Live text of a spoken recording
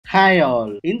Hi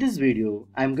all, in this video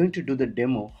I'm going to do the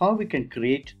demo how we can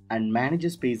create and manage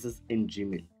spaces in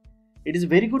Gmail. It is a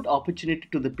very good opportunity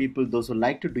to the people those who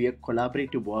like to do a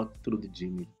collaborative work through the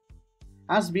Gmail.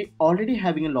 As we already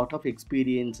having a lot of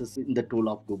experiences in the tool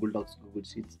of Google Docs, Google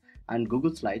Sheets and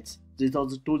Google Slides, this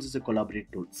also tools is a collaborative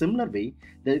tool. Similar way,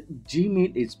 the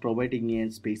Gmail is providing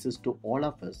a spaces to all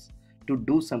of us to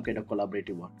do some kind of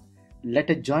collaborative work.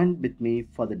 Let us join with me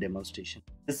for the demonstration.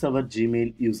 This is our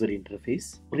Gmail user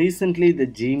interface. Recently, the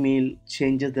Gmail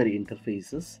changes their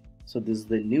interfaces. So this is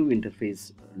the new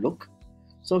interface look.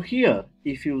 So here,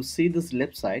 if you see this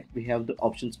left side, we have the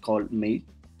options called Mail,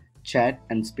 Chat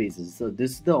and Spaces. So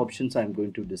this is the options I'm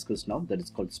going to discuss now, that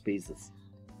is called Spaces.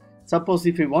 Suppose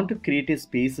if you want to create a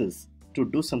spaces to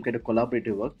do some kind of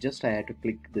collaborative work, just I have to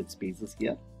click the spaces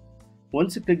here.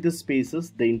 Once you click the spaces,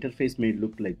 the interface may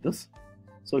look like this.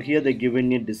 So here they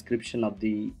given a description of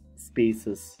the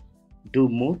spaces. Do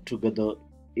more together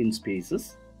in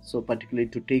spaces. So particularly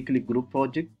to take a group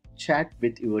project, chat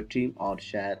with your team or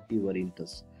share your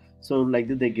interests. So like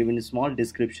that they given small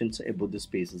descriptions about the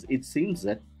spaces. It seems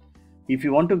that if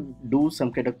you want to do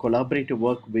some kind of collaborative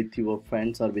work with your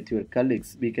friends or with your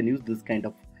colleagues, we can use this kind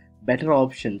of better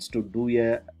options to do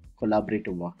a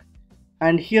collaborative work.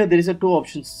 And here there is a two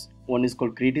options. One is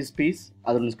called create a space,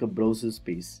 other one is called browse a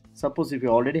space. Suppose if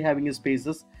you're already having a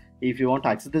spaces, if you want to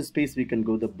access the space, we can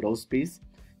go to the browse space.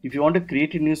 If you want to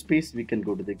create a new space, we can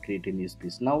go to the create a new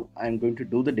space. Now I'm going to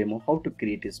do the demo how to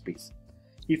create a space.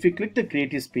 If you click the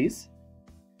create a space,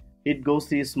 it goes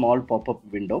to a small pop-up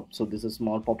window. So this is a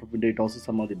small pop-up window. It also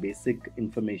some of the basic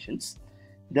informations.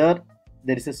 There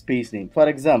is a space name. For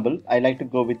example, I like to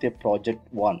go with a project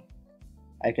 1.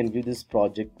 I can give this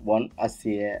project 1 as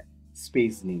a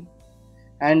space name.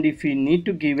 And if we need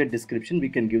to give a description, we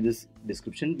can give this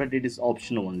description, but it is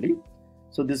optional only.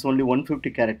 So this only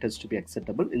 150 characters to be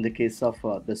acceptable. In the case of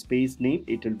the space name,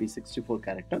 it will be 64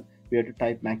 character. We have to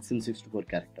type maximum 64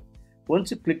 character. Once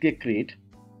you click a create,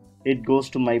 it goes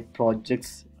to my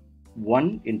projects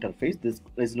 1 interface. This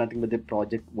is nothing but the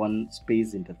project 1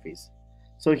 space interface.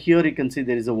 So here you can see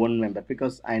there is a one member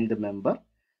because I am the member.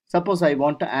 Suppose I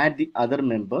want to add the other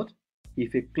member.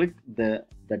 If you click the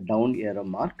down arrow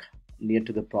mark near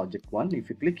to the project 1, if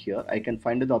you click here, I can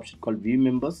find the option called view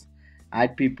members,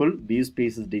 add people, view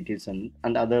spaces details, and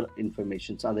other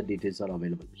informations, other details are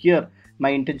available. Here my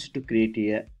intention to create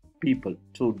a people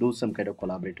to do some kind of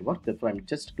collaborative work. Therefore I'm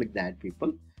just click the add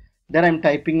people. Then I'm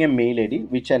typing a mail ID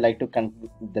which I like to connect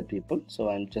with the people. So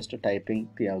I'm just typing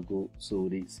Thiyagu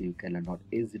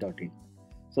Suriya.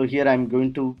 So here I'm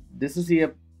going to, this is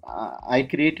here, I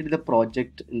created the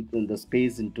project in the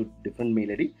space into different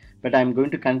mail ID, but I'm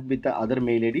going to connect with the other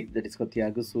mail ID that is called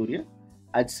Thiyagu Suriya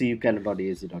at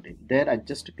cucalendar.az.in. There I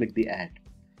just click the add.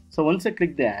 So once I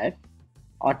click the add,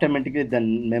 automatically the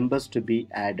members to be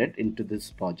added into this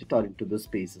project or into the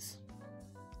spaces.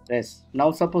 Yes.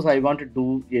 Now suppose I want to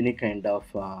do any kind of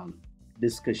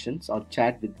discussions or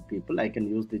chat with the people, I can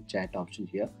use the chat option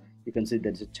here. You can see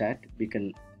there's a chat. We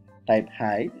can type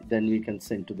hi, then we can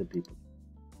send to the people.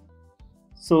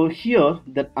 So here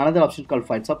that another option called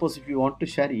file. Suppose if you want to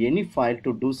share any file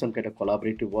to do some kind of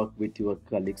collaborative work with your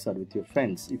colleagues or with your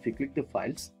friends, if you click the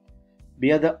files, we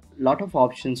have a lot of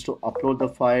options to upload the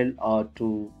file or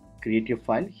to create your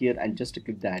file. Here and just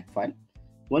click the add file.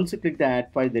 Once you click the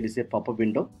add file, there is a pop-up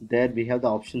window. There we have the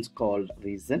options called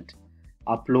recent,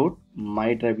 upload,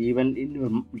 my drive. Even in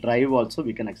your drive also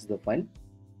we can access the file,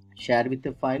 share with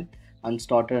the file,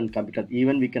 unstarted and computer.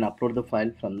 Even we can upload the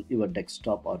file from your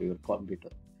desktop or your computer.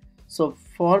 So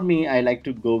for me, I like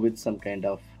to go with some kind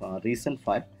of recent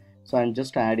file. So I'm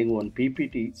just adding one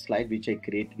PPT slide which I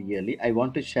created yearly. I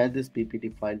want to share this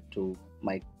PPT file to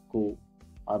my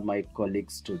my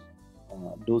colleagues to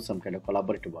do some kind of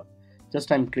collaborative work.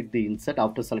 Just I'm click the insert.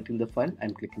 After selecting the file,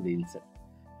 I'm clicking the insert.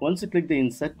 Once you click the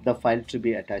insert, the file to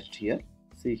be attached here.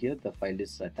 See here, the file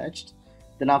is attached.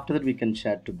 Then after that, we can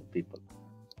share to the people.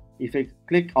 If I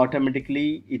click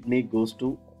automatically, it may goes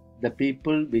to the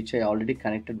people which I already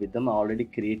connected with them. I already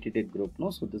created a group now.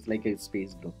 So this is like a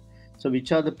space group. So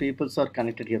which are the peoples are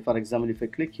connected here? For example, if I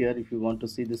click here, if you want to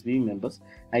see this view members,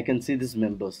 I can see these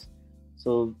members.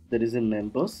 So there is a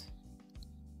members.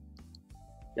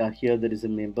 Yeah, here there is a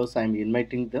members. I'm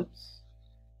inviting them.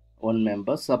 One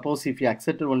member. Suppose if you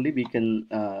accept only, we can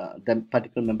the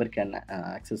particular member can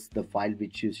access the file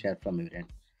which you share from your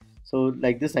end. So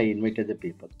like this, I invited the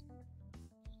people.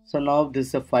 So now this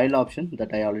is a file option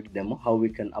that I already demo how we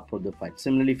can upload the file.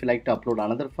 Similarly, if you like to upload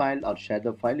another file or share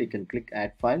the file, you can click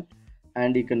add file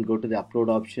and you can go to the upload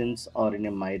options or in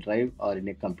a my drive or in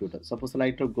a computer. Suppose I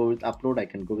like to go with upload, I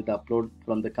can go with upload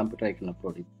from the computer, I can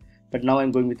upload it. But now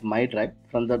I'm going with my drive.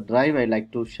 From the drive, I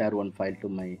like to share one file to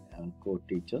my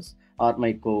co-teachers or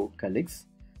my co-colleagues.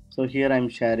 So here I'm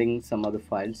sharing some other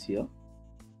files here.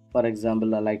 For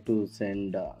example, I like to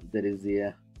send there is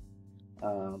a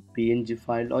PNG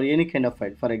file or any kind of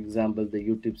file. For example, the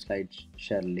YouTube slide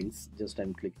share links. Just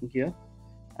I'm clicking here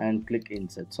and click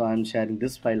insert. So I'm sharing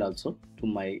this file also to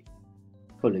my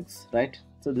colleagues, right?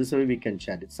 So this way we can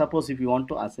share it. Suppose if you want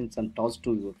to assign some task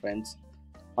to your friends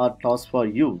or task for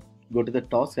you, go to the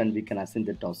task and we can assign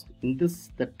the task. In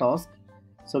this the task,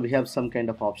 so we have some kind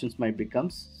of options might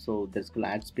becomes. So there's called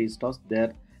add space task.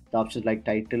 There the options like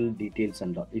title, details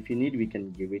and all. If you need, we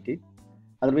can give it.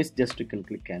 Otherwise, just you can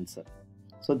click cancel.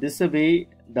 So this is a way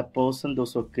the person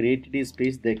those who created a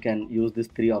space, they can use these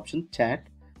three options: chat,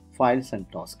 files and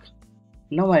task.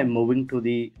 Now I'm moving to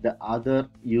the other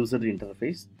user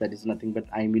interface. That is nothing but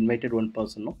I'm invited one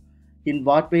person. No? In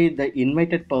what way the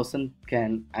invited person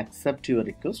can accept your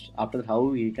request, after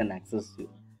how he can access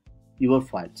your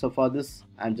file. So for this,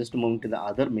 I'm just moving to the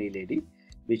other mail ID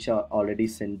which are already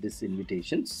sent this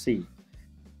invitation. See,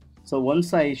 so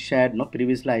once I shared, no,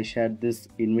 previously I shared this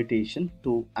invitation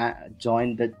to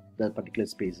join the particular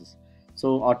spaces.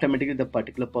 So automatically the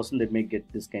particular person, they may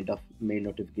get this kind of mail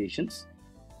notifications.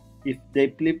 If they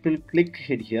click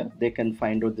here, they can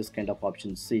find out this kind of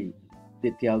option. See, the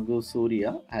Thiyagu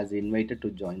Suriya has invited to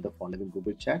join the following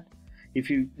Google chat. If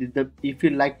you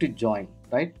like to join,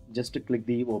 right, just to click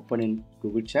the open in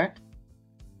Google chat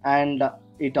and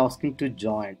it asking to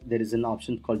join. There is an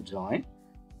option called join.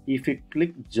 If you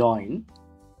click join,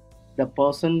 the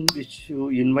person which you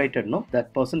invited, no,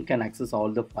 that person can access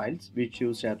all the files which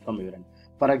you share from your end.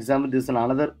 For example, this is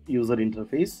another user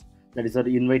interface, that is an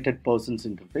invited person's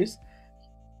interface.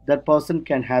 That person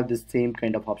can have the same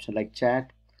kind of option like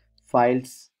chat,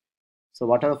 files. So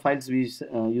what are the files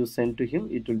you send to him,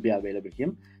 it will be available to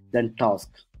him. Then task.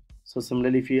 So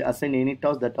similarly, if you assign any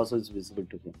task, that also is visible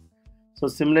to him. So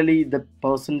similarly, the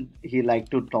person he like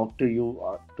to talk to you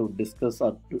or to discuss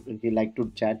or he like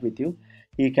to chat with you,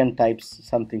 he can type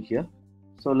something here.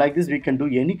 So like this, we can do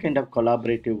any kind of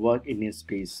collaborative work in a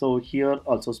space. So here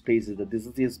also space is this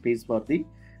is a space for the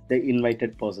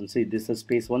invited person. See, this is a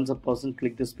space. Once a person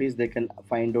click the space, they can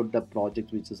find out the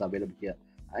project which is available here.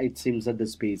 It seems that the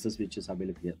spaces which is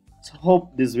available here. So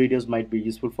hope these videos might be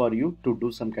useful for you to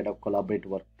do some kind of collaborative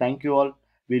work. Thank you all.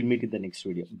 We'll meet in the next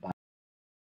video. Bye.